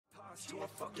To a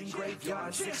fucking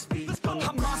graveyard, 6 feet.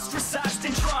 I'm ostracized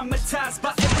and traumatized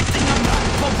by everything. I'm not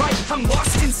alright, I'm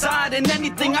lost inside, and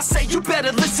anything I say you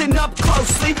better listen up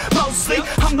closely. Mostly,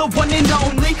 I'm the one and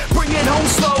only. Bring it home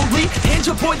slowly, hand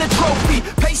your boy the trophy.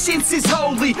 Patience is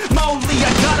holy moly.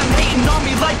 I got him hating on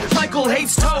me like Michael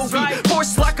hates Toby.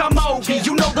 Force like I'm Obi,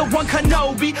 you know the one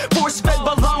Kenobi. Force fed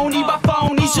baloney by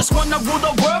phonies, just wanna rule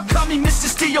the world. Call me Mr.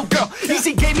 Steel Girl.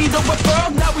 Easy gave me the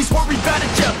referral, now he's worried about a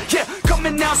jail. Yeah,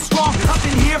 coming out strong. I've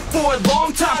been here for a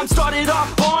long time. Started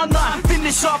off online,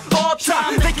 finish off all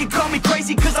time. They can call me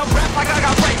crazy cause I rap like I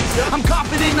got rabies. I'm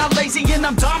confident, not lazy, and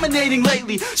I'm dominating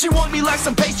lately. She want me like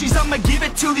some pastries, I'ma give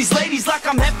it to these ladies like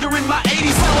I'm Hefner in my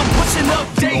 80s. While I'm pushing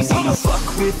up daisies. Don't wanna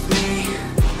fuck with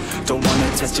me, don't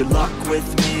wanna test your luck with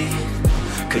me.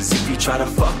 Cause if you try to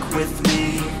fuck with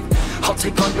me, I'll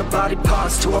take all your body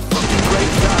parts to a fucking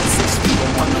graveyard. 6 feet.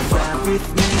 Don't wanna fuck with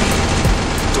me,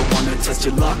 don't wanna test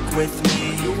your luck with me.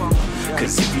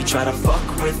 Cause if you try to fuck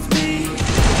with me,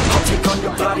 I'll take all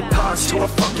your body parts to a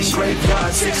fucking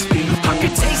graveyard. 6 feet. I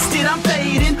can taste it, I'm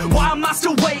fading. Why am I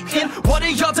still waiting? What are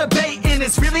y'all debating?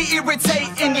 It's really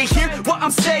irritating. You hear what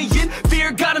I'm saying?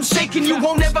 Fear got him shaking. You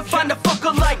won't ever find a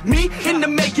fucker like me in the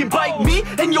making. Bite me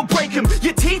and you'll break him.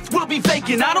 Your teeth will be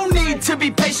vacant. I don't need to be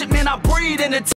patient, man, I breathe in a